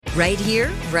Right here,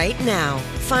 right now.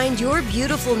 Find your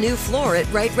beautiful new floor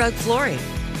at Right Rug Flooring.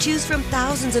 Choose from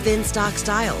thousands of in-stock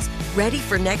styles, ready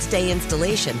for next day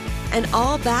installation, and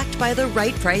all backed by the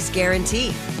right price guarantee.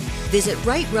 Visit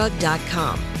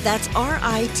rightrug.com. That's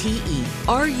RITERUG.com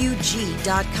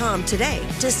today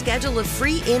to schedule a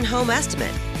free in-home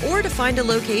estimate or to find a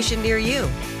location near you.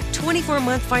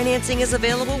 24-month financing is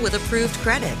available with approved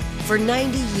credit. For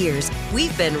 90 years,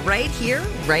 we've been right here,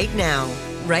 right now.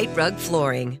 Right Rug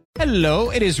Flooring.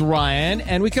 Hello, it is Ryan,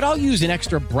 and we could all use an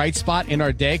extra bright spot in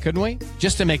our day, couldn't we?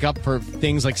 Just to make up for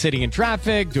things like sitting in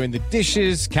traffic, doing the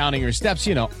dishes, counting your steps,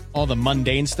 you know, all the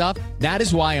mundane stuff. That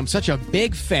is why I'm such a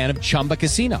big fan of Chumba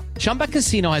Casino. Chumba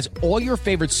Casino has all your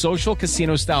favorite social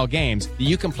casino-style games that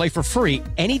you can play for free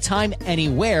anytime,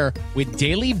 anywhere with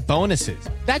daily bonuses.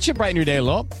 That should brighten your day a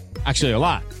little. Actually, a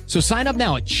lot. So sign up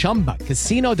now at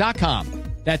ChumbaCasino.com.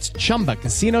 That's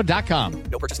ChumbaCasino.com.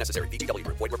 No purchase necessary. VGW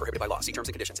Group. Void where prohibited by law. See terms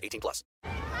and conditions. 18+.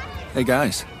 Hey,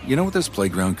 guys. You know what this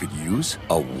playground could use?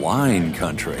 A wine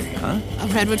country, huh? A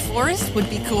redwood forest would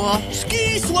be cool.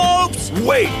 Ski slopes!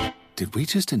 Wait! Did we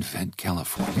just invent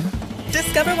California?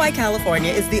 Discover why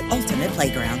California is the ultimate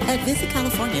playground at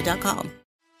visitcalifornia.com.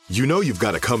 You know you've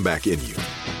got a comeback in you.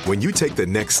 When you take the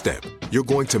next step, you're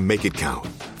going to make it count.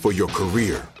 For your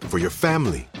career, for your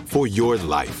family, for your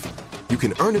life. You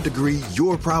can earn a degree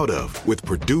you're proud of with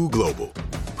Purdue Global.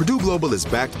 Purdue Global is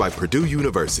backed by Purdue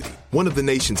University, one of the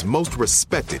nation's most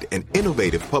respected and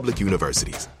innovative public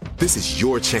universities. This is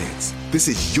your chance. This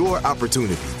is your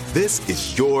opportunity. This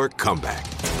is your comeback.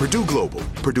 Purdue Global,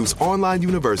 Purdue's online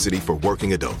university for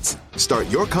working adults. Start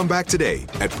your comeback today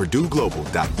at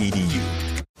purdueglobal.edu.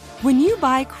 When you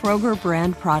buy Kroger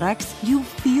brand products, you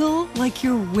feel like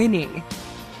you're winning.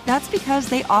 That's because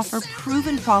they offer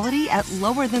proven quality at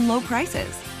lower than low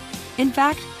prices. In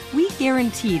fact, we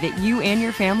guarantee that you and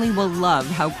your family will love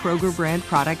how Kroger brand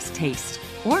products taste,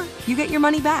 or you get your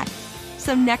money back.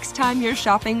 So next time you're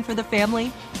shopping for the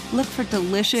family, look for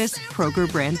delicious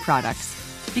Kroger brand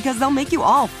products, because they'll make you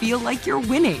all feel like you're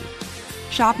winning.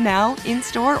 Shop now,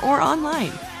 in-store, or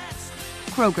online.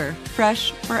 Kroger,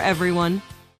 fresh for everyone.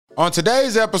 On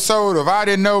today's episode of I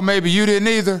Didn't Know, Maybe You Didn't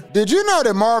Either, did you know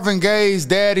that Marvin Gaye's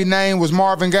daddy name was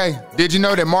Marvin Gaye? Did you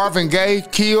know that Marvin Gaye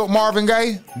killed Marvin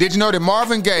Gaye? Did you know that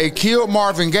Marvin Gaye killed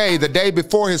Marvin Gaye the day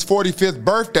before his 45th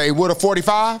birthday with a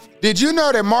 45? Did you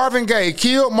know that Marvin Gaye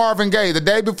killed Marvin Gaye the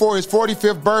day before his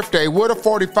 45th birthday with a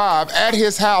 45 at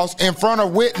his house in front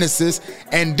of witnesses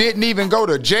and didn't even go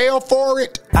to jail for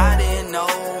it? I didn't know,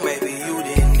 maybe you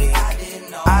didn't need. I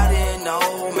didn't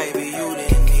know, maybe you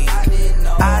didn't.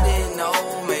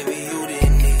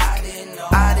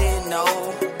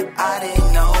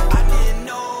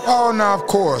 Oh, now, of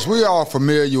course, we all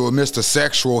familiar with Mr.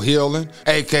 Sexual Healing,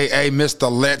 a.k.a. Mr.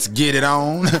 Let's Get It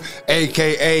On,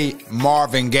 a.k.a.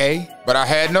 Marvin Gaye. But I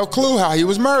had no clue how he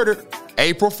was murdered.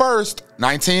 April 1st,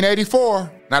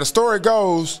 1984. Now, the story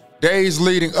goes, days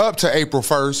leading up to April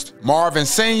 1st, Marvin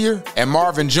Sr. and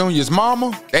Marvin Jr.'s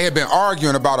mama, they had been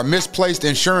arguing about a misplaced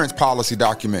insurance policy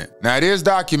document. Now, it is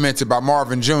documented by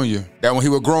Marvin Jr. that when he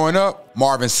was growing up,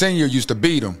 Marvin Sr. used to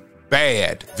beat him.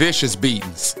 Bad, vicious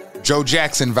beatings. Joe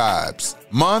Jackson vibes.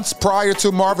 Months prior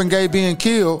to Marvin Gaye being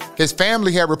killed, his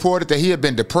family had reported that he had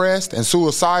been depressed and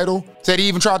suicidal, said he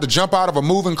even tried to jump out of a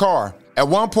moving car. At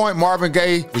one point, Marvin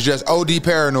Gaye was just OD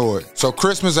paranoid. So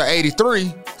Christmas of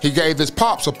 '83, he gave his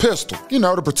pops a pistol,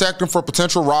 to protect him from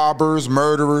potential robbers,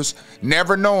 murderers,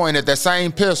 never knowing that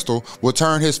same pistol would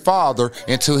turn his father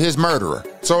into his murderer.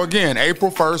 So again, April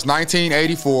 1st,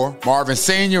 1984, Marvin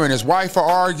Sr. and his wife are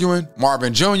arguing.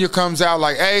 Marvin Jr. comes out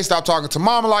like, hey, stop talking to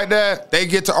mama like that. They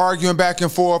get to arguing back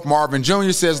and forth. Marvin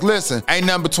Jr. says, listen, ain't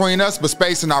nothing between us but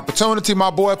space and opportunity, my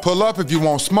boy. Pull up if you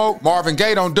want smoke. Marvin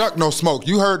Gaye don't duck no smoke.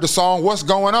 You heard the song, What's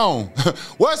Going On?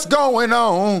 What's going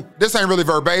on? This ain't really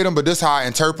verbatim, but this is how I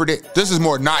interpret it. This is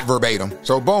more not verbatim.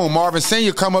 So boom, Marvin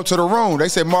Sr. come up to the room. They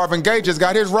said Marvin Gaye just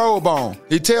got his robe on.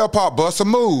 He tell Pop, bust a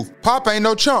move. Pop ain't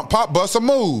no chump. Pop bust a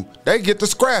move. They get to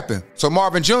scrapping. So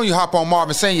Marvin Jr. hop on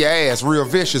Marvin Sr. ass real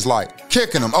vicious like.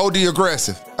 Kicking him, OD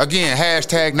aggressive. Again,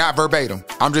 hashtag not verbatim.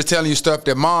 I'm just telling you stuff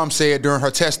that Mom said during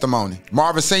her testimony.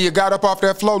 Marvin Sr. got up off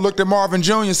that floor, looked at Marvin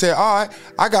Jr. and said, all right,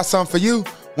 I got something for you.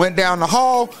 Went down the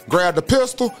hall, grabbed the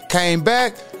pistol, came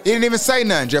back. He didn't even say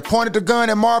nothing, just pointed the gun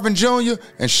at Marvin Jr.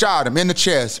 and shot him in the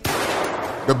chest.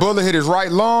 The bullet hit his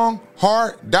right lung,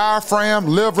 heart, diaphragm,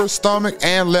 liver, stomach,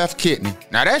 and left kidney.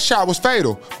 Now that shot was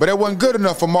fatal, but it wasn't good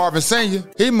enough for Marvin Sr.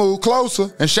 He moved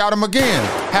closer and shot him again.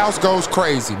 House goes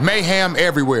crazy, mayhem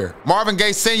everywhere. Marvin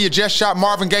Gaye Sr. just shot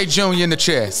Marvin Gaye Jr. in the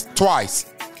chest, twice.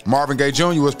 Marvin Gaye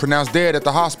Jr. was pronounced dead at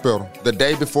the hospital the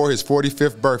day before his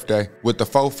 45th birthday with the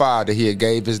 4.5 that he had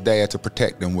gave his dad to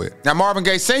protect him with. Now, Marvin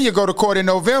Gaye Sr. go to court in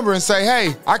November and say,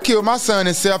 hey, I killed my son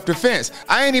in self-defense.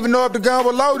 I ain't even know if the gun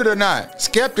was loaded or not.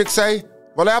 Skeptics say,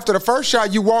 well, after the first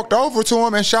shot, you walked over to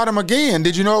him and shot him again.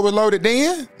 Did you know it was loaded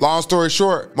then? Long story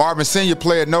short, Marvin Sr.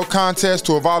 pled no contest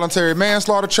to a voluntary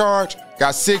manslaughter charge,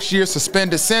 got 6 years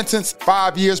suspended sentence,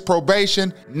 5 years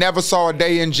probation, never saw a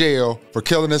day in jail for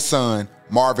killing his son,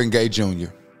 Marvin Gaye Jr.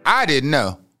 I didn't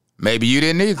know. Maybe you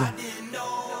didn't either.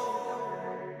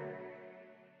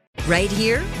 Right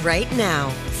here, right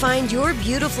now. Find your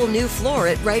beautiful new floor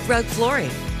at Right Rug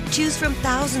Flooring. Choose from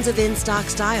thousands of in-stock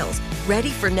styles, ready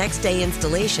for next day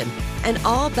installation, and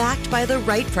all backed by the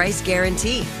right price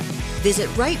guarantee. Visit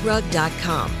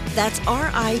rightrug.com. That's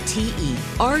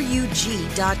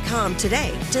RITERUG.com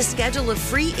today to schedule a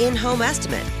free in-home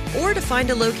estimate or to find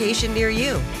a location near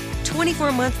you.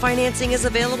 24-month financing is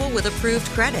available with approved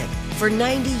credit. For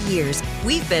 90 years,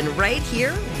 we've been right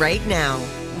here, right now.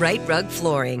 Right Rug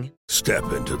Flooring.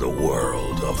 Step into the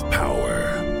world of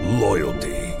power,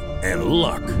 loyalty, and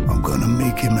luck. I'm gonna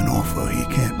make him an offer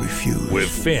he can't refuse. With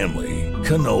family,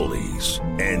 cannolis,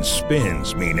 and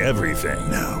spins mean everything.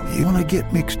 Now, you wanna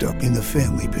get mixed up in the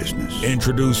family business.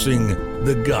 Introducing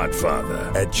The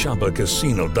Godfather at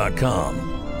ChumbaCasino.com.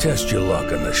 Test your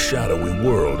luck in the shadowy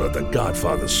world of The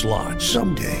Godfather slot.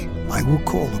 Someday, I will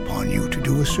call upon you to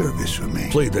do a service for me.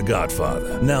 Play The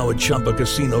Godfather, now at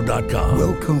ChumbaCasino.com.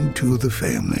 Welcome to the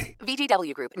family.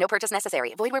 VGW Group. No purchase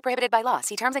necessary. Void where prohibited by law.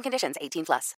 See terms and conditions.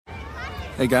 18+.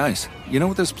 Hey guys, you know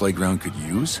what this playground could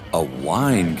use? A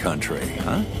wine country,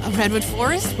 huh? A redwood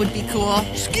forest would be cool.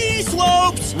 Ski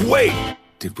slopes! Wait!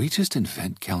 Did we just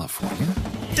invent California?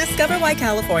 Discover why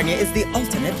California is the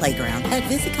ultimate playground at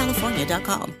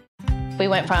visitcalifornia.com. We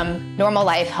went from normal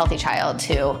life, healthy child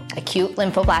to acute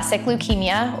lymphoblastic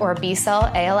leukemia or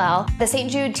B-cell ALL. The St.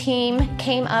 Jude team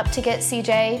came up to get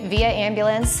CJ via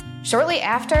ambulance. Shortly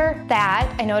after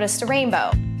that, I noticed a rainbow.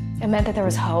 It meant that there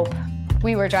was hope.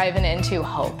 We were driving into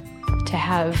hope. To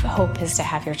have hope is to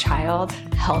have your child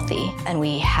healthy, and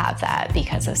we have that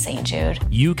because of St. Jude.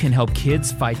 You can help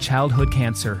kids fight childhood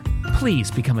cancer. Please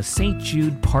become a St.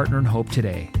 Jude Partner in Hope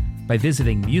today by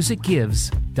visiting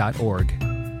musicgives.org.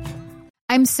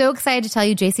 I'm so excited to tell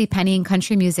you JCPenney and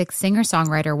country music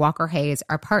singer-songwriter Walker Hayes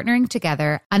are partnering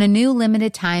together on a new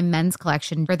limited-time men's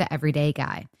collection for the everyday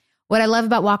guy. What I love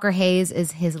about Walker Hayes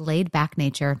is his laid-back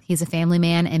nature. He's a family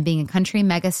man, and being a country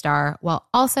megastar while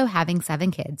also having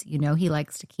 7 kids, you know he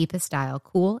likes to keep his style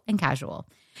cool and casual.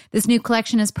 This new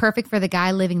collection is perfect for the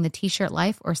guy living the t-shirt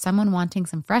life or someone wanting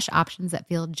some fresh options that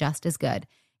feel just as good.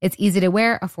 It's easy to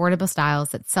wear, affordable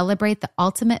styles that celebrate the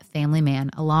ultimate family man,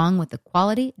 along with the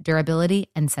quality, durability,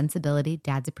 and sensibility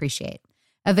dads appreciate.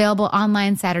 Available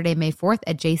online Saturday, May 4th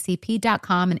at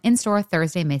jcp.com and in-store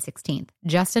Thursday, May 16th,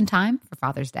 just in time for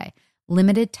Father's Day.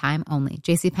 Limited time only.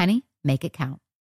 JCPenney, make it count.